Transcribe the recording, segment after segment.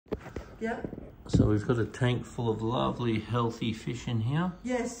Yeah. So we've got a tank full of lovely, healthy fish in here.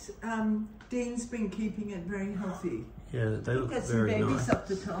 Yes, Dean's been keeping it very healthy. Yeah, they look Got very some babies nice. up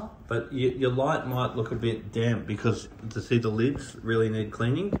the top. But your light might look a bit damp because to see the lids really need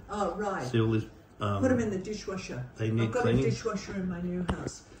cleaning. Oh, right. See all this, put them in the dishwasher. They need I've got cleaning. a dishwasher in my new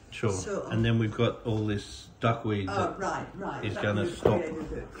house. Sure. So, and then we've got all this duckweed that right. is going to stop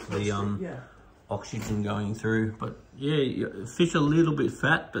the oxygen going through. But yeah, fish are a little bit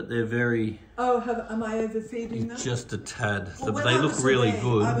fat, but they're very... Oh, am I overfeeding them? Just a tad. Well, but they look really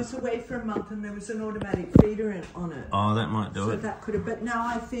good. I was away for a month and there was an automatic feeder on it. Oh, that might do it. So that could have... But now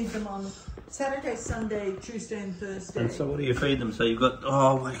I feed them on Saturday, Sunday, Tuesday and Thursday. And so what do you feed them? So you've got...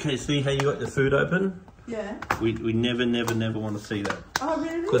 Oh, okay, see how you got the food open? Yeah. We never want to see that. Oh,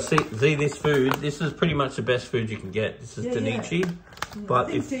 really? Because see this food, this is pretty much the best food you can get. This is Danichi. Yeah. But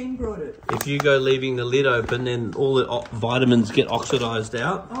I think Dean brought it. If you go leaving the lid open, then all the vitamins get oxidized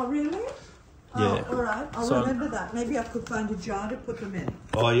out. Oh, really? Yeah. Oh, all right. I'll remember that. Maybe I could find a jar to put them in.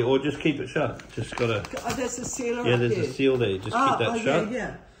 Oh, yeah, or just keep it shut. Just gotta... Oh, there's a sealer Yeah, up there's here. a seal there. Just keep that shut.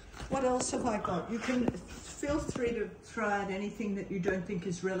 Yeah. What else have I got? You can feel free to throw out anything that you don't think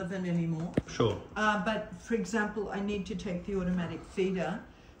is relevant anymore. Sure. But for example, I need to take the automatic feeder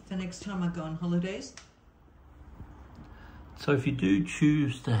the next time I go on holidays. So if you do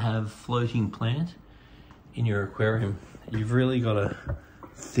choose to have floating plant in your aquarium, you've really got to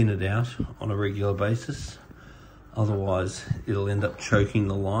thin it out on a regular basis. Otherwise, it'll end up choking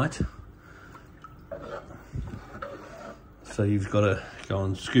the light. So you've got to go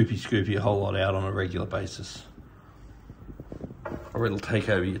and scoopy a whole lot out on a regular basis, or it'll take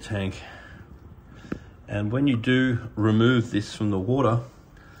over your tank. And when you do remove this from the water,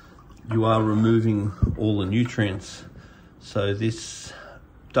 you are removing all the nutrients. So this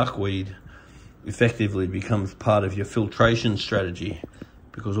duckweed effectively becomes part of your filtration strategy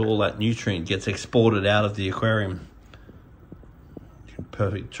because all that nutrient gets exported out of the aquarium. You can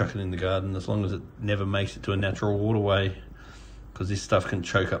perfectly chuck it in the garden as long as it never makes it to a natural waterway, because this stuff can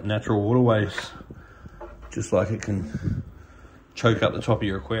choke up natural waterways just like it can choke up the top of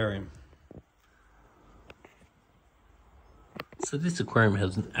your aquarium. So this aquarium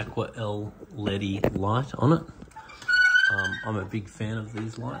has an Aqua L LED light on it. I'm a big fan of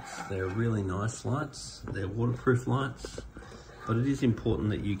these lights. They're really nice lights. They're waterproof lights, but it is important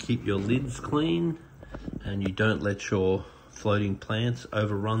that you keep your lids clean and you don't let your floating plants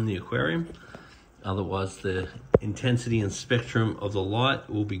overrun the aquarium. Otherwise, the intensity and spectrum of the light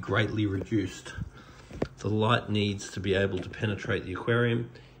will be greatly reduced. The light needs to be able to penetrate the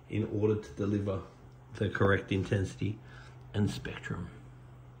aquarium in order to deliver the correct intensity and spectrum.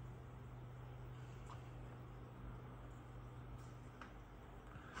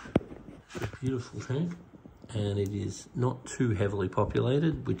 It's a beautiful tank, and it is not too heavily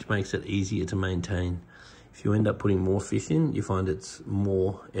populated, which makes it easier to maintain. If you end up putting more fish in, you find it's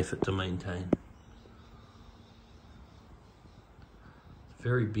more effort to maintain.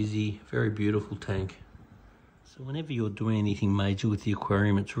 Very busy, very beautiful tank. So whenever you're doing anything major with the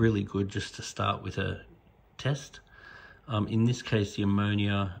aquarium, it's really good just to start with a test. In this case, the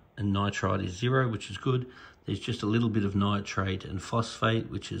ammonia and nitrite is 0, which is good. There's just a little bit of nitrate and phosphate,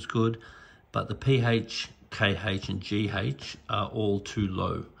 which is good. But the pH, KH and GH are all too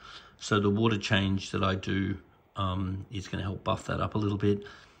low. So the water change that I do is going to help buff that up a little bit.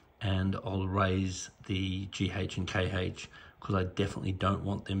 And I'll raise the GH and KH because I definitely don't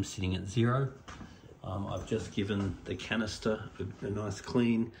want them sitting at 0. I've just given the canister a nice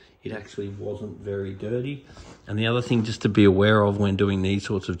clean. It actually wasn't very dirty. And the other thing just to be aware of when doing these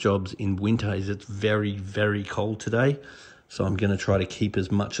sorts of jobs in winter is it's very, very cold today. So I'm going to try to keep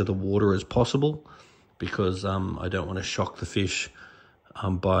as much of the water as possible because I don't want to shock the fish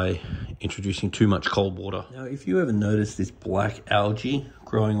by introducing too much cold water. Now, if you ever notice this black algae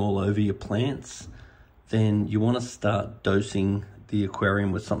growing all over your plants, then you want to start dosing the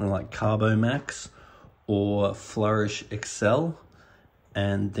aquarium with something like Carbomax or Flourish Excel,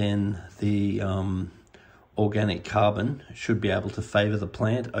 and then the organic carbon should be able to favor the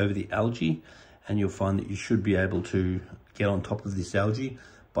plant over the algae, and you'll find that you should be able to get on top of this algae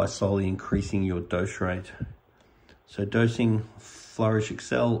by slowly increasing your dose rate. So dosing Flourish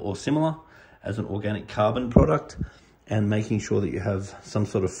Excel or similar as an organic carbon product, and making sure that you have some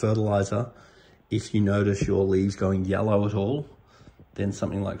sort of fertilizer. If you notice your leaves going yellow at all, then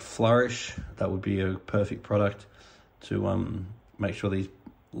something like Flourish, that would be a perfect product to make sure these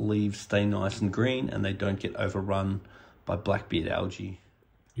leaves stay nice and green and they don't get overrun by blackbeard algae.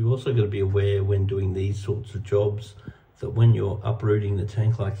 You also got to be aware when doing these sorts of jobs that when you're uprooting the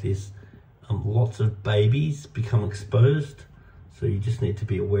tank like this, lots of babies become exposed. So you just need to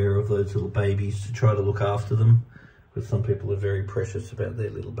be aware of those little babies to try to look after them, because some people are very precious about their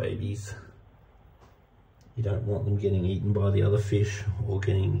little babies. You don't want them getting eaten by the other fish or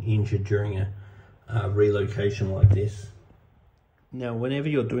getting injured during a relocation like this. Now, whenever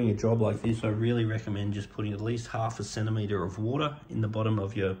you're doing a job like this, I really recommend just putting at least 1/2 centimetre of water in the bottom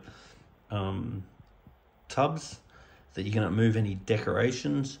of your tubs, that you cannot move any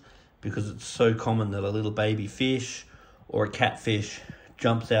decorations, because it's so common that a little baby fish or a catfish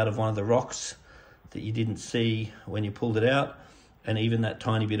jumps out of one of the rocks that you didn't see when you pulled it out, and even that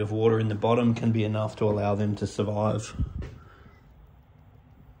tiny bit of water in the bottom can be enough to allow them to survive.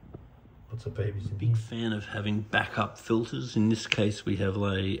 Lots of babies. I'm a big fan of having backup filters. In this case, we have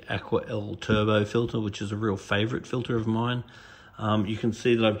a Aquarium Turbo filter, which is a real favourite filter of mine. You can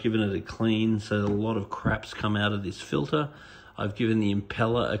see that I've given it a clean, so a lot of crap's come out of this filter. I've given the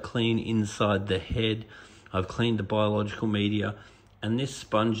impeller a clean inside the head. I've cleaned the biological media, and this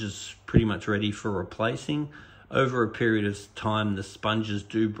sponge is pretty much ready for replacing. Over a period of time, the sponges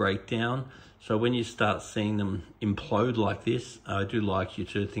do break down. So when you start seeing them implode like this, I do like you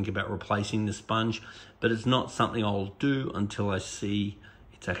to think about replacing the sponge, but it's not something I'll do until I see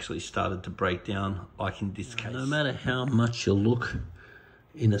it's actually started to break down, like in this case. No matter how much you look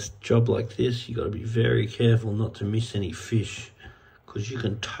in a job like this, you got to be very careful not to miss any fish, because you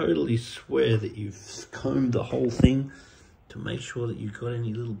can totally swear that you've combed the whole thing to make sure that you've got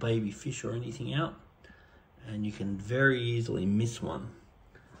any little baby fish or anything out, and you can very easily miss one.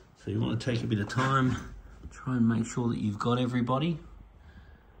 So you want to take a bit of time, try and make sure that you've got everybody,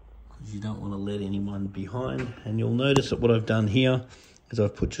 because you don't want to let anyone behind. And you'll notice that what I've done here is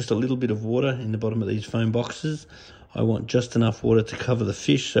I've put just a little bit of water in the bottom of these foam boxes. I want just enough water to cover the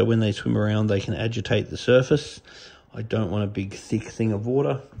fish, so when they swim around they can agitate the surface. I don't want a big thick thing of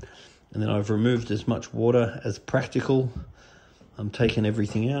water. And then I've removed as much water as practical. I'm taking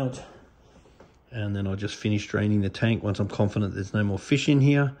everything out, and then I'll just finish draining the tank once I'm confident there's no more fish in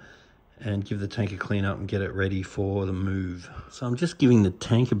here, and give the tank a clean up and get it ready for the move. So I'm just giving the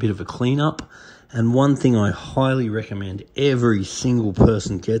tank a bit of a clean up, and one thing I highly recommend every single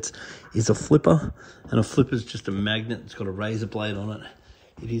person gets is a flipper. And a flipper is just a magnet. It's got a razor blade on it.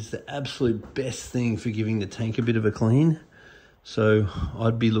 It is the absolute best thing for giving the tank a bit of a clean. So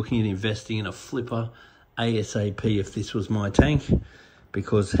I'd be looking at investing in a flipper ASAP if this was my tank,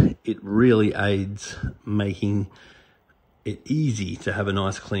 because it really aids making it easy to have a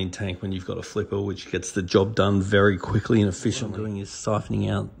nice clean tank when you've got a flipper, which gets the job done very quickly and efficiently. What I'm doing is siphoning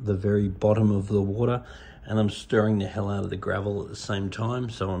out the very bottom of the water, and I'm stirring the hell out of the gravel at the same time.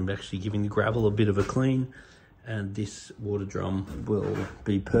 So I'm actually giving the gravel a bit of a clean, and this water drum will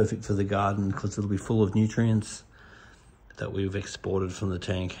be perfect for the garden because it'll be full of nutrients that we've exported from the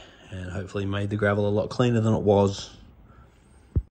tank, and hopefully made the gravel a lot cleaner than it was.